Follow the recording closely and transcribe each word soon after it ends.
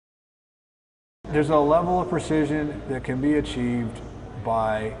There's a level of precision that can be achieved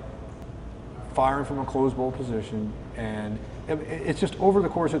by firing from a closed bolt position, and it's just over the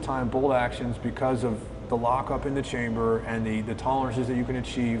course of time, bolt actions, because of the lockup in the chamber and the tolerances that you can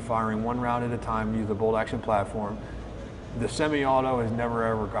achieve firing one round at a time using the bolt action platform, the semi-auto has never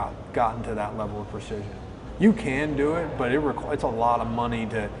ever gotten to that level of precision. You can do it, but it's a lot of money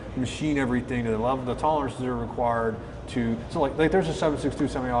to machine everything to the level. The tolerances are required to, so like there's a 7.62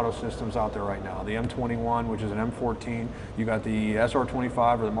 semi-auto systems out there right now. The M21, which is an M14, you got the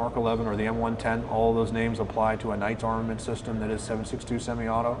SR25 or the Mark 11 or the M110, all of those names apply to a Knight's armament system that is 7.62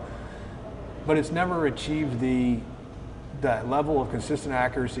 semi-auto. But it's never achieved that level of consistent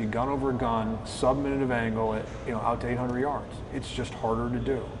accuracy, gun over gun, sub-minute of angle at, out to 800 yards. It's just harder to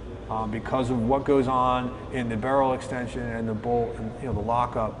do. Because of what goes on in the barrel extension and the bolt and the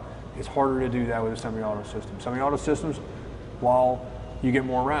lockup, it's harder to do that with a semi-auto system. Semi-auto systems, while you get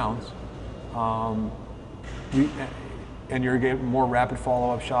more rounds, and you're getting more rapid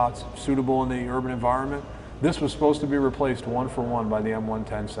follow-up shots suitable in the urban environment, this was supposed to be replaced one for one by the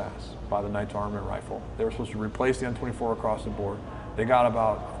M110 SAS, by the Knight's armament rifle. They were supposed to replace the M24 across the board. They got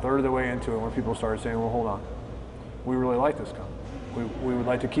about a third of the way into it when people started saying, well, hold on, we really like this gun. We would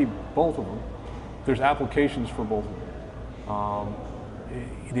like to keep both of them. There's applications for both of them.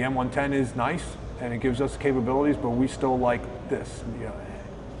 The M110 is nice and it gives us capabilities, but we still like this.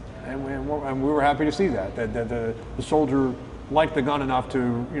 And we were happy to see that the soldier liked the gun enough to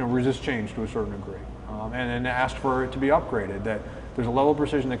resist change to a certain degree, and asked for it to be upgraded. That there's a level of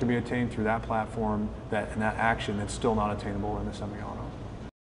precision that can be attained through that platform and that action that's still not attainable in the semi-auto.